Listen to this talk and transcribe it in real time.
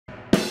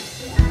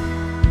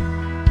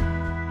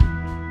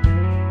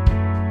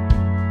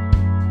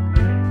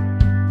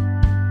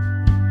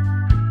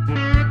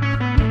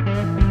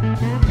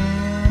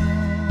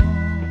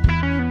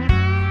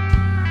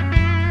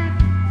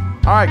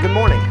right, good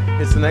morning.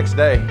 It's the next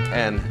day,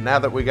 and now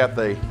that we got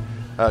the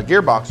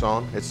gearbox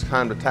on, it's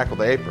time to tackle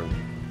the apron.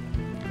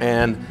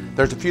 And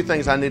there's a few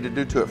things I need to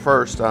do to it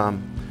first. I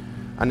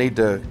need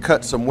to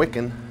cut some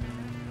wicking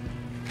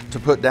to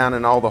put down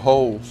in all the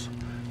holes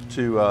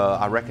to,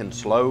 I reckon,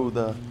 slow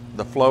the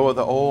flow of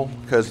the oil,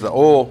 because the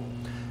oil,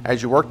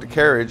 as you work the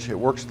carriage, it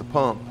works the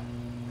pump,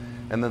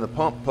 and then the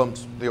pump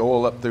pumps the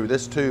oil up through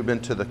this tube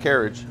into the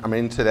carriage,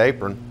 into the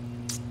apron.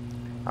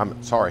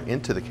 I'm sorry,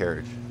 into the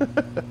carriage.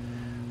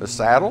 The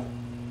saddle,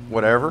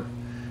 whatever.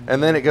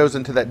 And then it goes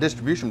into that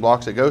distribution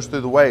box. It goes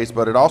through the waste,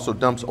 but it also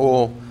dumps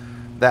oil.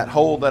 That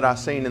hole that I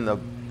seen in the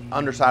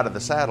underside of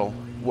the saddle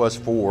was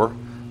for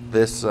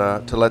this,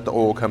 to let the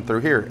oil come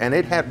through here. And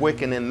it had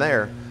wicking in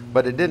there,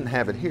 but it didn't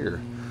have it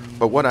here.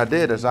 But what I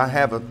did is I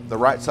have the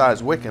right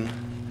size wicking.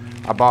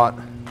 I bought,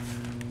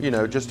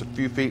 just a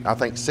few feet, I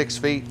think 6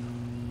 feet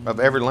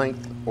of every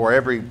length or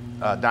every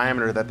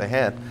diameter that they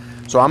had.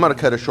 So I'm gonna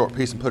cut a short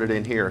piece and put it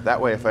in here. That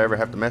way, if I ever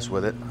have to mess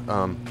with it,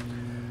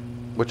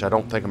 which I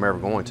don't think I'm ever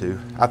going to,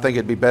 I think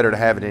it'd be better to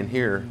have it in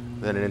here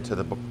than into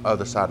the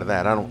other side of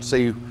that. I don't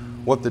see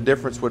what the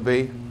difference would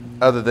be,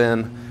 other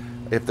than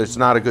if there's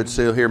not a good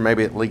seal here,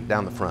 maybe it leaked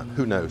down the front.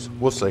 Who knows?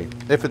 We'll see.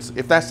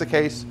 If that's the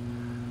case,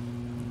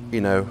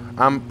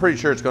 I'm pretty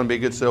sure it's going to be a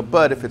good seal.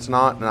 But if it's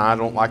not, and I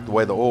don't like the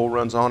way the oil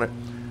runs on it,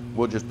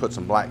 we'll just put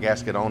some black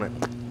gasket on it,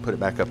 put it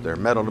back up there,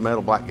 metal to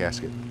metal black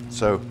gasket.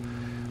 So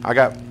I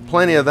got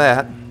plenty of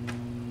that,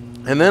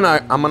 and then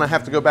I'm going to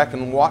have to go back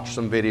and watch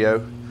some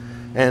video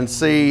and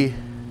see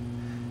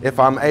if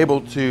I'm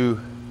able to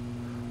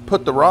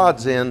put the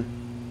rods in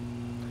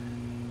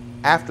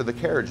after the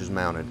carriage is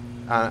mounted.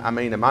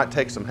 It might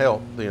take some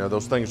help.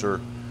 Those things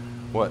are,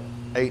 what,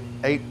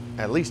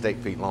 at least 8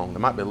 feet long. They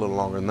might be a little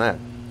longer than that.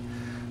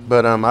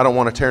 But I don't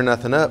want to tear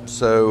nothing up,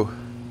 so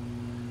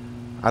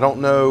I don't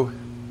know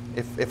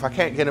if I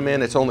can't get them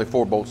in. It's only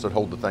 4 bolts that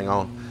hold the thing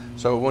on,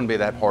 so it wouldn't be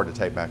that hard to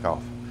take back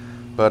off.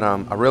 But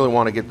I really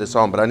want to get this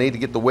on, but I need to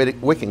get the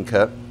wicking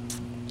cut.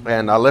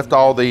 And I left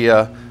all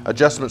the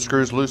adjustment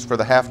screws loose for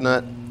the half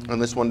nut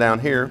and this one down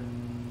here.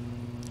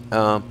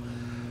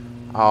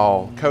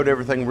 I'll coat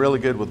everything really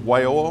good with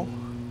whey oil,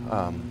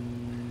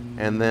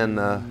 and then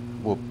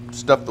we'll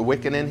stuff the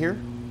wicking in here,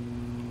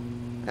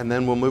 and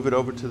then we'll move it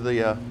over to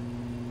the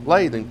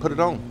lathe and put it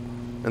on,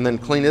 and then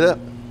clean it up.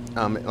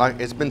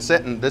 It's been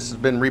sitting, this has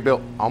been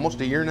rebuilt almost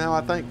a year now,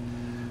 I think.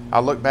 I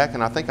look back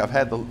and I think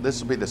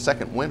this will be the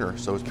second winter,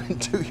 so it's been a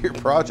 2-year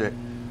project.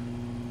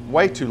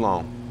 Way too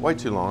long. Way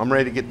too long. I'm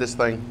ready to get this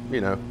thing,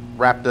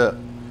 wrapped up.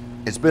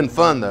 It's been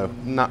fun though.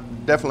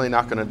 Definitely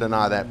not going to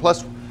deny that.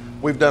 Plus,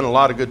 we've done a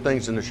lot of good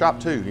things in the shop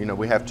too.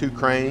 We have 2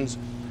 cranes,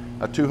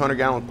 a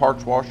 200-gallon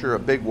parts washer, a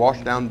big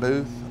wash-down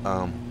booth,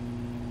 a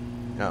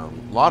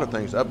lot of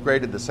things.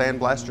 Upgraded the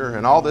sandblaster,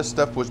 and all this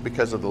stuff was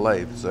because of the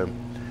lathe. So,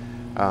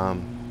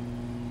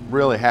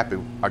 really happy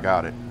I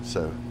got it.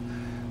 So,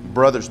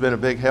 brother's been a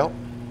big help,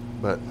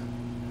 but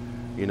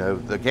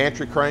the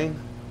gantry crane,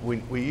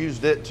 we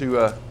used it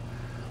to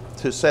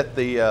set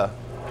the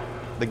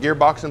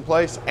gearbox in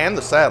place and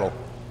the saddle,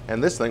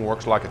 and this thing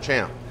works like a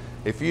champ.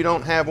 If you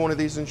don't have one of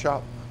these in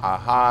shop, I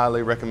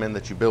highly recommend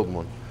that you build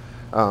one.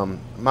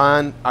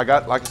 Mine, like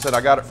I said,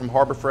 I got it from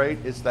Harbor Freight.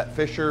 It's that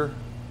Fisher,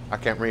 I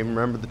can't even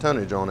remember the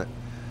tonnage on it.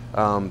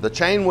 The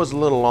chain was a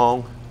little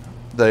long.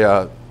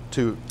 That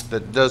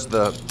does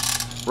the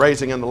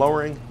raising and the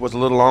lowering was a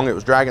little long. It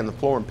was dragging the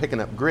floor and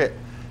picking up grit.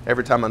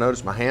 Every time I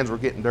noticed my hands were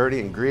getting dirty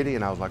and gritty,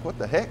 and I was like, what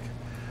the heck?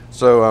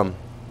 So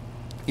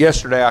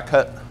yesterday I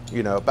cut,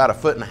 about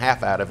 1.5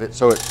 feet out of it,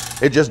 so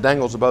it just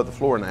dangles above the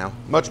floor now.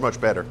 Much, much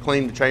better.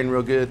 Cleaned the chain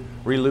real good,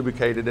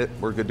 re-lubricated it,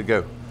 we're good to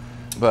go.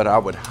 But I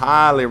would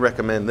highly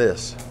recommend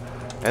this.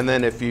 And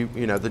then if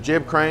the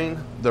jib crane,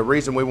 the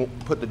reason we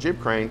put the jib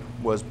crane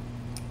was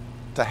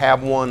to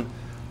have one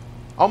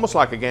almost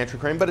like a gantry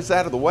crane, but it's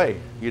out of the way.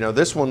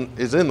 This one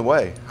is in the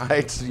way.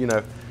 It's,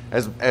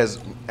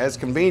 as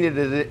convenient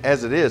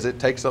as it is, it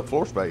takes up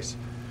floor space.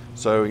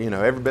 So,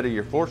 every bit of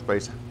your floor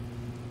space,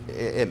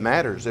 it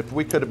matters. If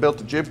we could have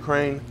built a jib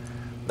crane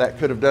that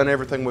could have done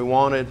everything we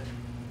wanted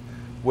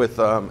with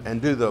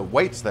and do the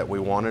weights that we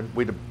wanted,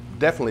 we'd have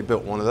definitely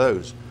built one of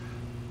those.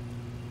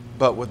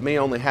 But with me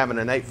only having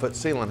an 8-foot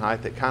ceiling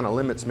height, it kind of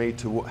limits me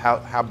to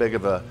how big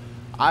of a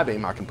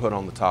I-beam I can put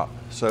on the top.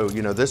 So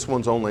this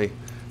one's only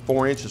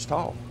 4 inches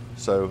tall.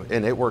 So,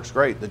 and it works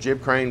great. The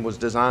jib crane was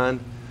designed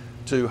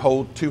to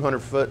hold 200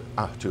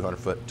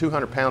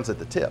 pounds at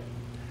the tip,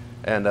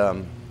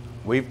 and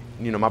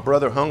my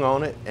brother hung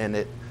on it, and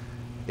it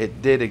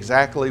did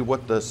exactly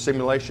what the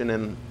simulation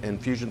in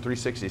Fusion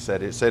 360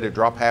 said. It said it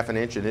dropped 1/2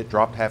 inch, and it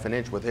dropped 1/2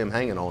 inch with him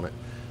hanging on it.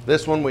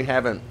 This one we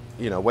haven't,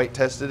 weight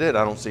tested it.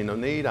 I don't see no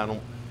need. I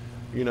don't,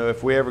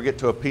 if we ever get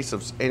to a piece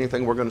of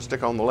anything we're going to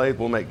stick on the lathe,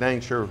 we'll make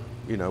dang sure,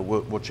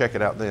 we'll check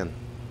it out then.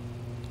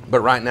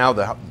 But right now,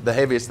 the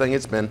heaviest thing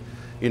it's been,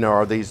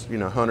 are these,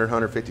 100,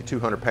 150,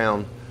 200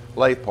 pound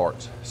lathe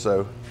parts.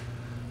 So,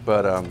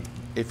 but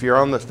if you're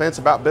on the fence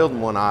about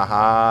building one, I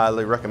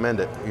highly recommend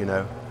it.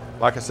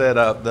 Like I said,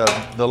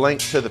 the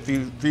link to the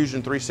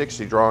Fusion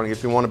 360 drawing,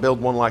 if you want to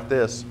build one like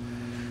this,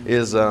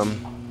 is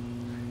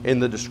in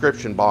the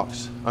description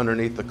box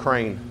underneath the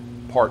crane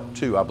part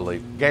 2, I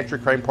believe. Gantry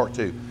crane part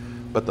 2,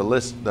 but the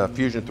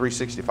Fusion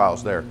 360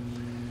 file's there.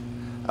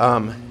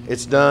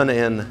 It's done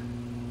in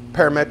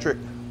parametric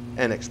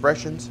and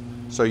expressions,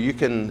 so you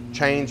can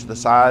change the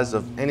size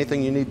of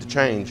anything you need to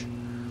change,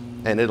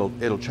 and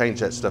it'll change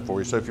that stuff for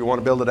you. So if you want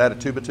to build it out of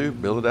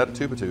 2x2, build it out of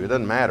 2x2. It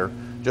doesn't matter.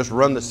 Just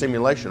run the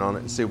simulation on it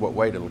and see what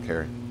weight it'll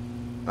carry.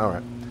 All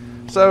right.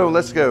 So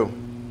let's go.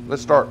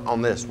 Let's start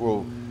on this.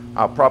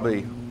 I'll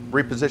probably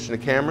reposition the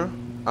camera.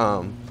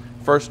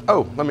 First,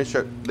 let me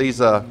show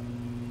these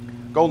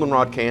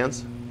goldenrod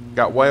cans.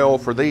 Got way oil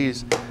for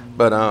these,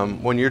 but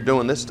when you're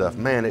doing this stuff,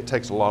 man, it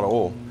takes a lot of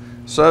oil.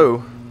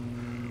 So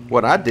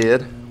what I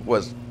did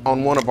was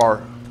on one of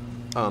our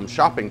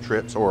shopping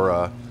trips, or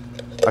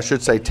I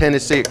should say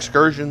Tennessee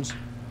excursions.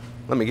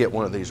 Let me get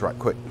one of these right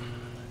quick.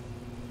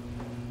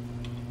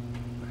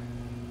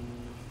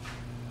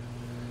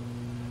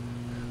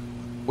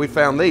 We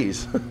found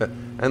these,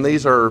 and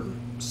these are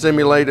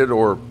simulated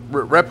or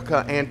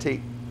replica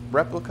antique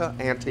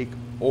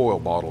oil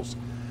bottles.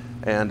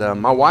 And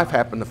my wife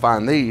happened to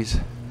find these,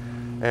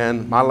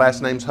 and my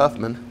last name's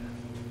Huffman,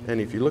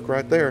 and if you look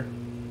right there,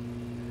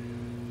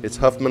 it's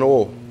Huffman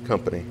Oil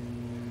Company.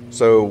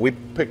 So we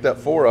picked up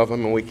 4 of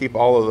them, and we keep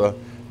all of the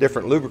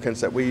different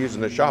lubricants that we use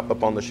in the shop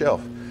up on the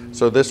shelf.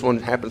 So this one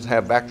happens to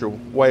have Vactor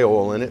whale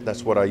oil in it.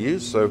 That's what I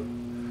use, so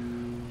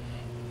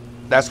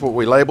that's what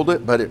we labeled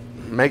it, but it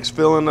makes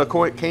filling the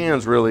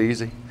cans really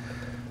easy.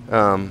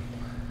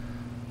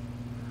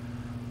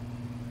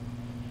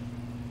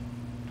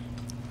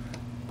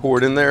 Pour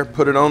it in there,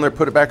 put it on there,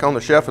 put it back on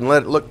the shelf, and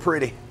let it look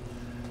pretty.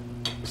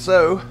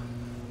 So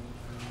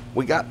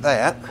we got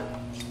that,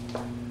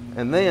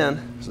 and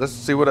then let's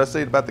see what I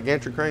said about the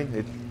gantry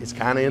crane. It's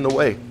kind of in the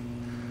way.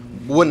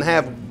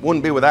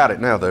 Wouldn't be without it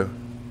now though.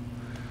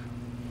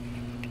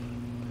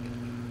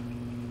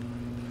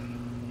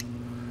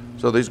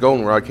 So these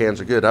goldenrod cans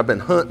are good. I've been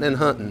hunting and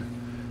hunting.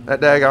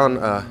 That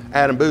daggone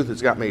Adam Booth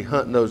has got me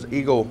hunting those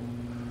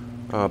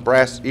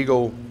brass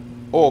Eagle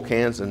oil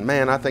cans, and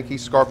man, I think he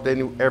scarfed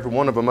every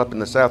one of them up in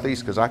the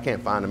southeast, because I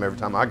can't find them every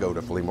time I go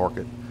to flea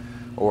market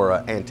or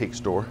antique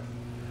store.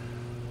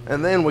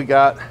 And then we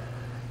got,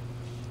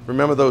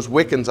 remember those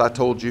wickings I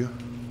told you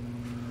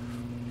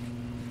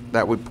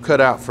that we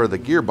cut out for the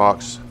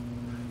gearbox?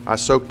 I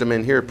soaked them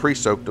in here,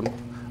 pre-soaked them.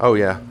 Oh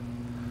yeah,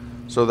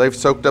 so they've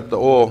soaked up the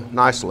oil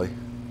nicely.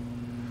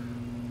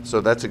 So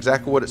that's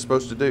exactly what it's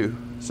supposed to do.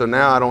 So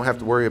now I don't have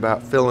to worry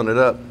about filling it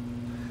up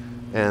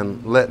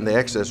and letting the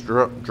excess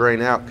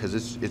drain out, because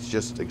it's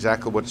just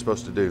exactly what it's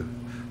supposed to do.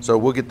 So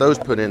we'll get those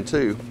put in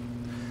too.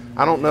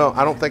 I don't know,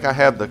 I don't think I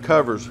have the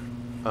covers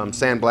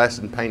sandblasted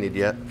and painted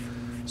yet,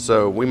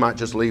 so we might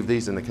just leave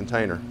these in the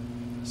container.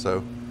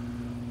 So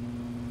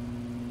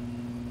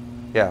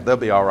yeah, they'll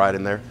be all right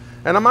in there.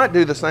 And I might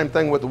do the same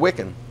thing with the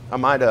wicking. I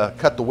might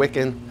cut the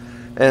wicking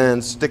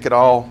and stick it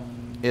all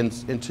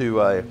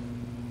into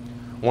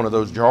one of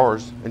those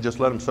jars and just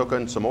let them soak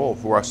in some oil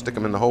before I stick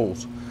them in the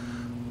holes.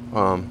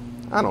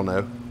 I don't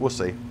know, we'll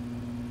see.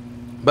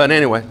 But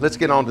anyway, let's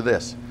get on to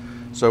this.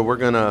 So we're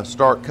gonna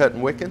start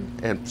cutting wicking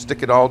and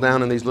stick it all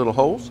down in these little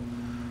holes,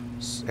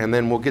 and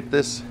then we'll get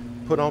this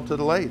put onto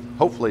the lathe,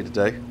 hopefully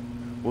today.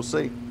 We'll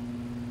see.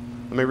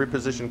 Let me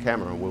reposition the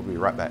camera and we'll be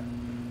right back.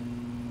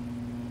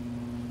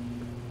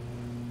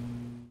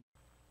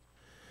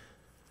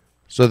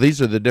 So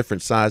these are the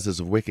different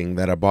sizes of wicking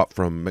that I bought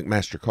from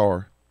McMaster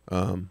Carr.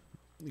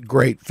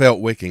 Great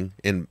felt wicking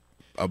in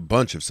a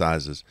bunch of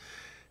sizes.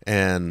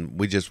 And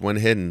we just went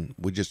ahead and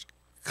we just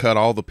cut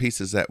all the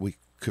pieces that we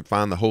could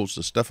find the holes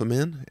to stuff them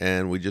in,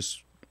 and we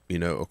just,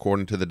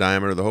 according to the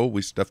diameter of the hole,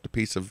 we stuffed a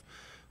piece of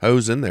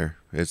hose in there.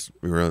 It's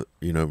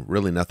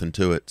really nothing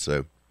to it.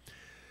 So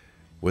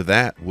with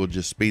that, we'll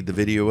just speed the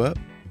video up,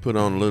 put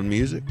on a little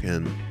music,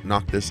 and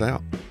knock this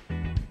out.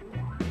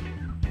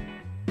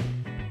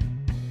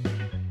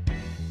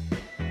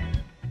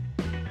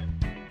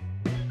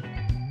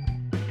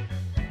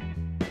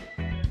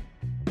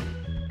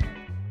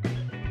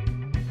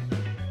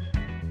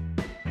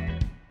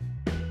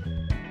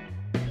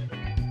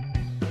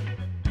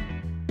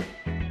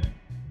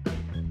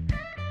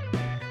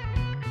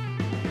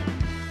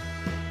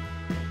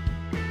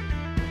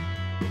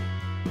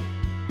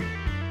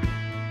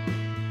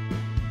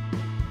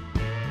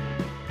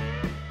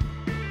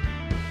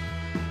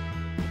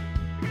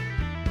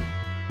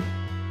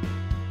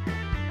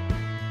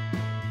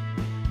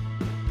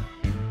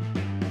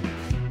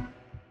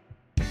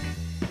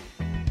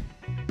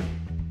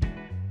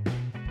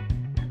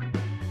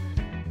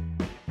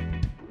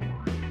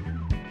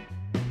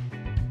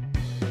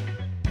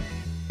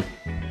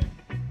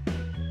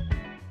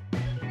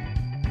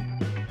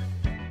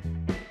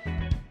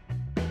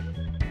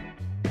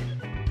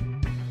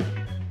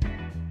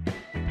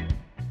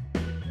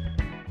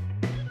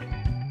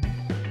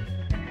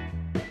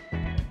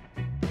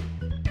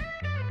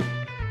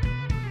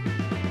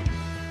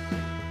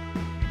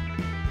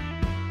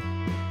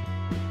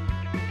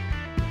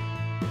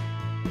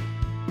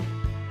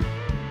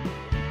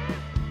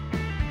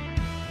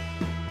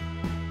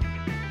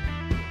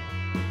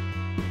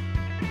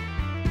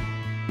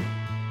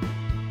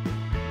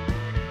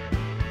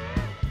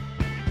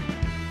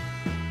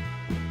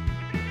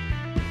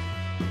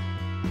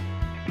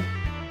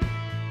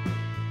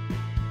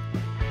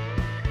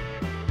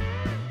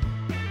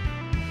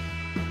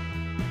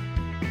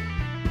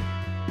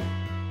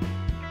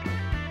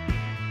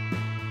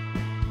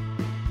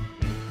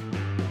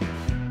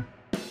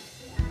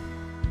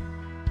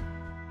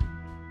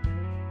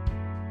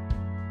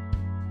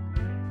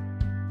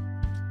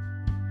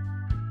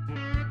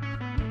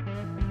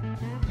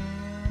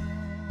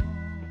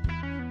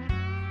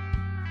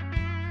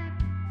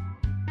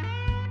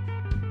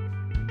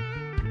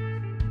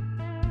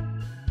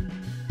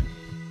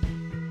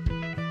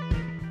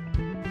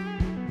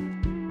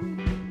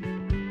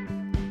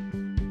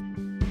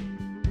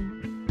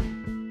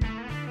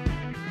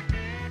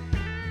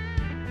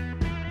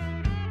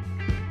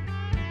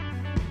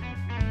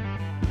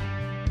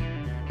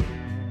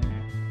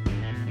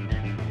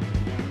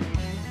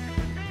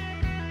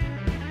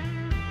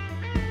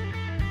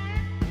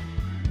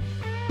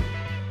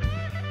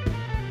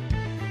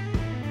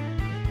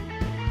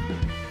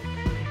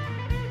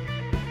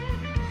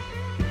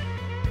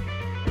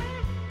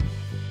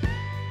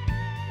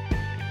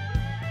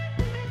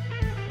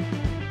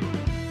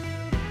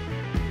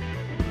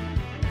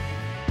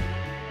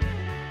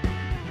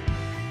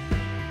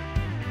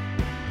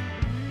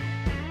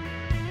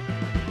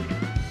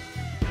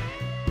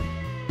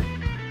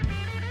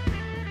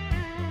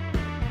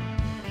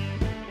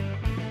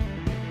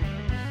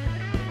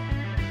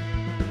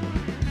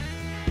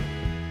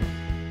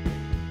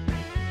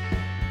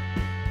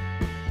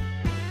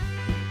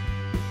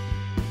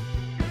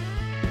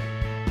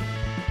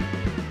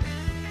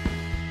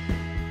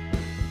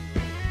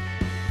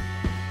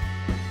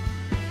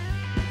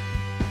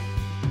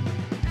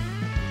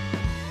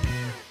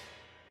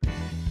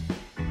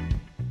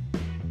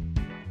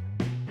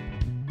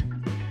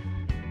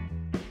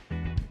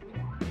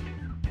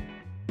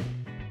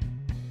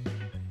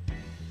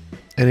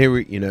 And here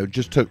we,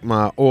 just took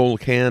my oil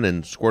can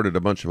and squirted a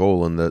bunch of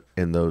oil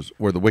in those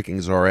where the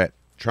wickings are at,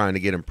 trying to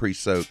get them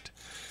pre-soaked.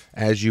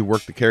 As you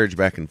work the carriage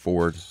back and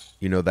forward,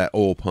 that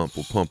oil pump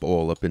will pump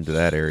oil up into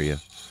that area.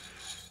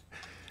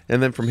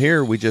 And then from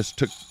here, we just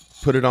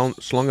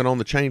slung it on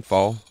the chain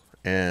fall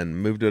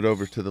and moved it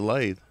over to the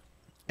lathe.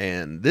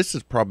 And this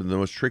is probably the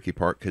most tricky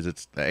part because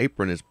the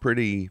apron is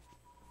pretty,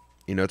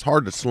 it's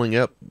hard to sling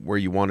up where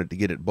you want it to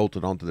get it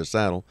bolted onto the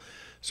saddle.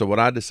 So what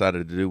I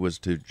decided to do was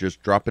to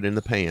just drop it in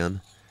the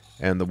pan.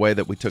 And the way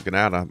that we took it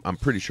out, I'm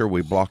pretty sure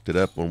we blocked it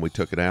up when we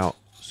took it out.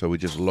 So we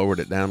just lowered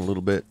it down a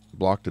little bit,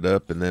 blocked it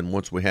up, and then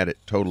once we had it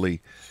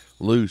totally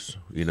loose,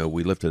 we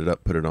lifted it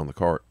up, put it on the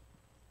cart.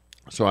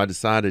 So I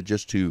decided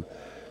just to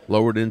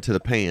lower it into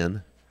the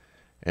pan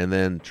and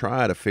then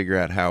try to figure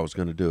out how I was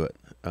going to do it.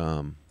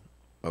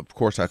 Of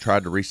course, I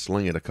tried to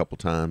re-sling it a couple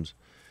times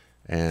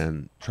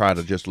and try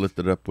to just lift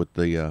it up with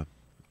the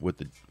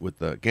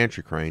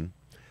gantry crane,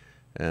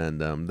 and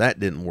that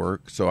didn't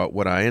work. So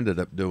what I ended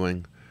up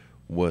doing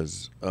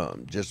was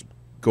just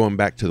going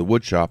back to the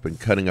wood shop and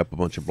cutting up a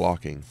bunch of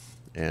blocking,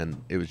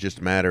 and it was just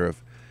a matter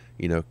of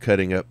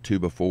cutting up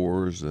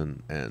 2x4s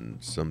and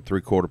some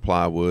 3/4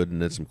 plywood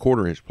and then some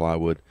 1/4-inch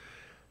plywood,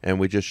 and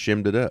we just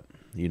shimmed it up.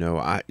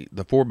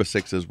 The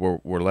 4x6s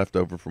were left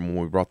over from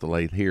when we brought the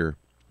lathe here,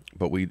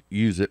 but we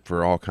use it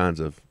for all kinds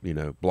of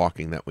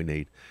blocking that we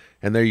need.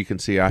 And there you can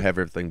see I have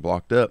everything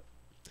blocked up,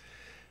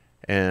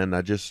 and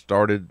I just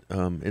started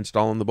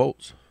installing the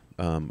bolts,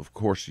 of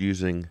course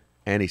using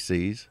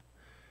anti-seize.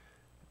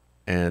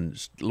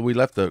 And we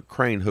left the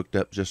crane hooked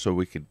up just so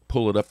we could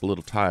pull it up a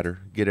little tighter,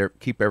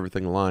 keep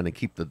everything aligned, and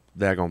keep the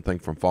daggone thing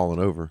from falling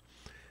over.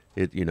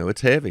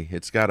 It's heavy.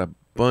 It's got a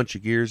bunch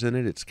of gears in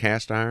it. It's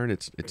cast iron.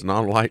 It's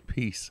not a light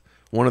piece.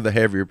 One of the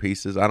heavier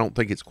pieces. I don't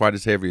think it's quite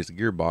as heavy as a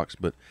gearbox,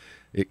 but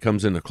it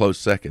comes in a close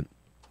second.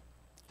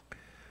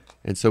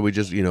 And so we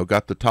just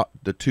got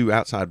the 2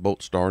 outside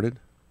bolts started.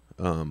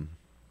 Of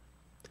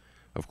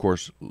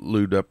course,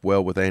 lubed up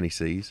well with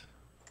anti-seize.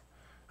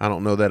 I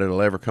don't know that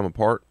it'll ever come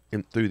apart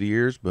through the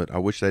years, but I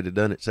wish they'd have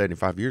done it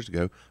 75 years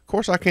ago. Of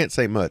course, I can't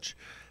say much.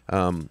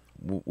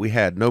 We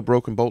had no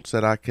broken bolts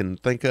that I can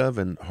think of,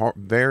 and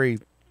very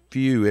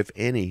few, if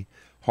any,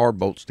 hard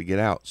bolts to get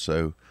out.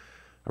 So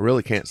I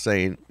really can't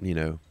say,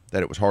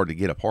 that it was hard to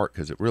get apart,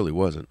 because it really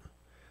wasn't.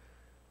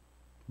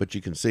 But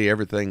you can see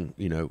everything,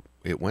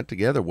 it went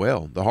together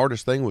well. The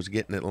hardest thing was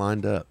getting it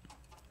lined up.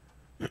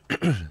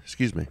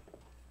 Excuse me.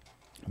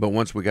 But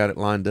once we got it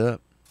lined up,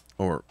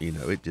 or,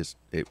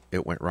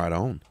 it went right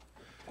on.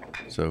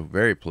 So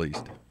very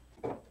pleased.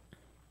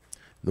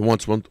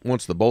 Once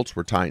the bolts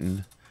were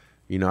tightened,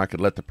 I could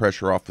let the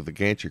pressure off of the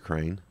gantry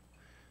crane.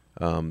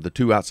 The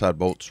 2 outside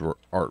bolts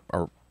are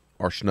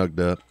snugged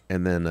up,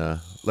 and then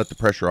let the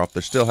pressure off.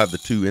 They still have the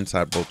 2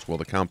 inside bolts while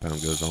the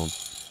compound goes on.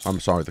 I'm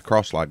sorry, the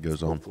cross slide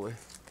goes on. Hopefully.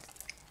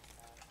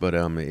 But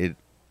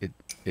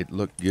it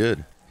looked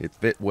good. It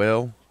fit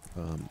well.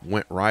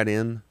 Went right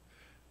in.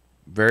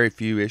 Very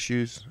few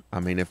issues. I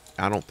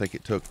don't think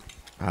it took,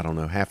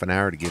 half an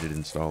hour to get it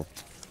installed.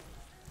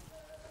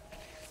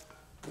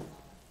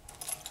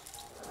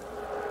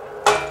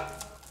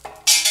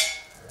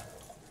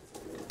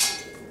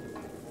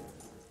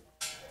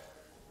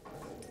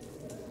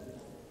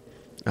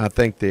 I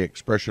think the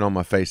expression on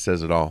my face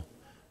says it all.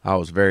 I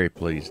was very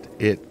pleased.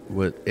 It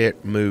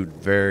moved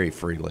very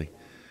freely.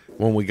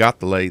 When we got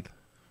the lathe,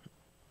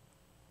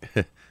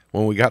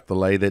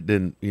 it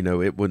didn't,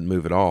 it wouldn't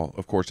move at all.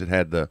 Of course, it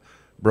had the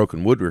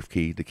broken woodruff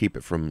key to keep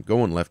it from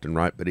going left and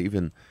right, but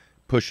even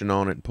pushing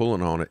on it and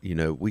pulling on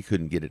it, we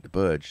couldn't get it to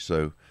budge.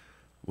 So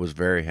was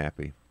very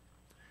happy.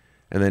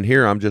 And then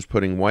here I'm just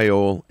putting whey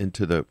oil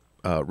into the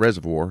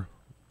reservoir.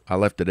 I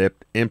left it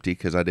empty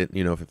because I didn't,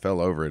 if it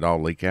fell over, it'd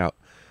all leak out.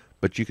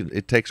 But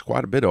it takes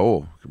quite a bit of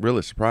oil. It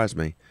really surprised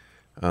me.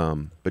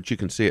 But you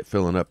can see it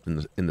filling up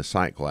in the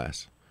sight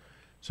glass.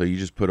 So you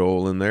just put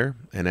oil in there,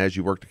 and as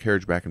you work the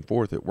carriage back and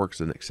forth, it works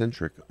an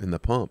eccentric in the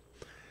pump,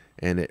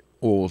 and it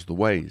oils the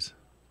ways.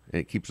 And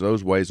it keeps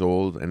those ways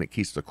oiled, and it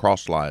keeps the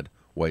cross slide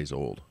ways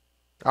oiled.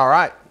 All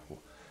right.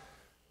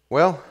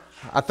 Well,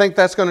 I think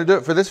that's going to do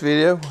it for this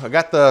video. I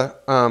got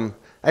the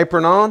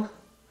apron on.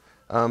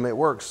 It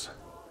works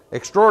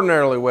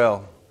extraordinarily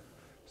well.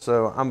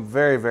 So I'm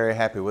very, very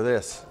happy with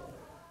this.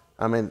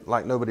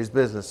 Like nobody's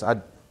business. I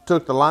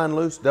took the line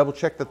loose, double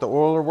checked that the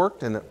oiler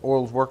worked, and the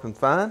oil's working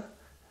fine.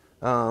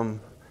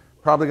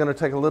 Probably going to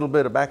take a little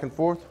bit of back and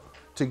forth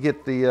to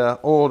get the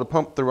oil to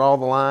pump through all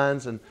the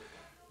lines. And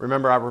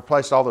remember, I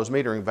replaced all those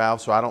metering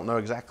valves, so I don't know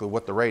exactly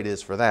what the rate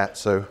is for that.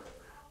 So,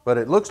 but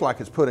it looks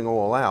like it's putting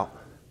oil out.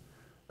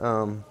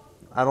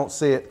 I don't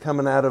see it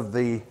coming out of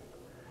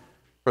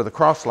for the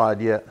cross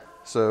slide yet.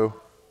 So,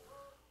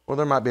 well,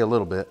 there might be a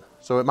little bit.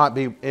 So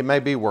it may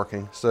be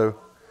working. So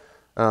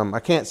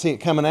I can't see it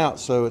coming out,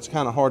 so it's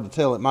kind of hard to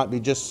tell. It might be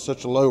just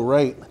such a low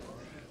rate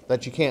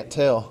that you can't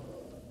tell.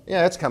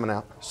 Yeah, it's coming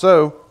out.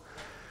 So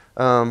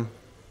one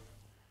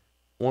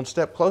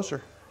step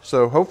closer.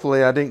 So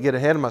hopefully I didn't get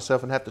ahead of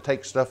myself and have to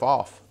take stuff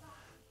off.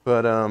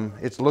 But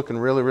it's looking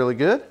really, really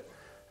good.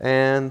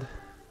 And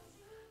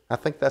I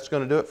think that's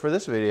going to do it for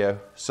this video.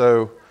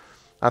 So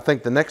I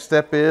think the next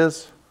step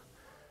is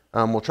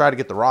we'll try to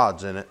get the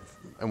rods in it,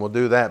 and we'll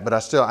do that. But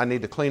I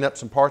need to clean up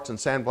some parts and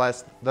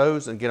sandblast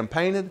those and get them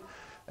painted.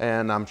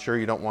 And I'm sure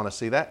you don't want to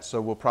see that,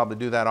 so we'll probably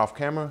do that off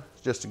camera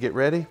just to get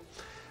ready.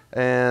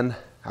 And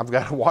I've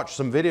got to watch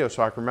some videos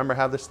so I can remember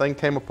how this thing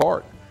came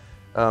apart.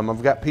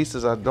 I've got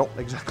pieces I don't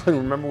exactly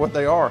remember what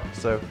they are.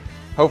 So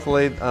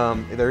hopefully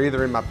they're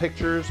either in my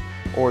pictures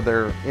or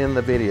they're in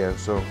the video.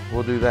 So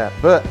we'll do that.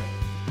 But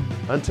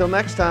until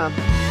next time,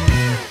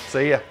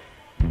 see ya.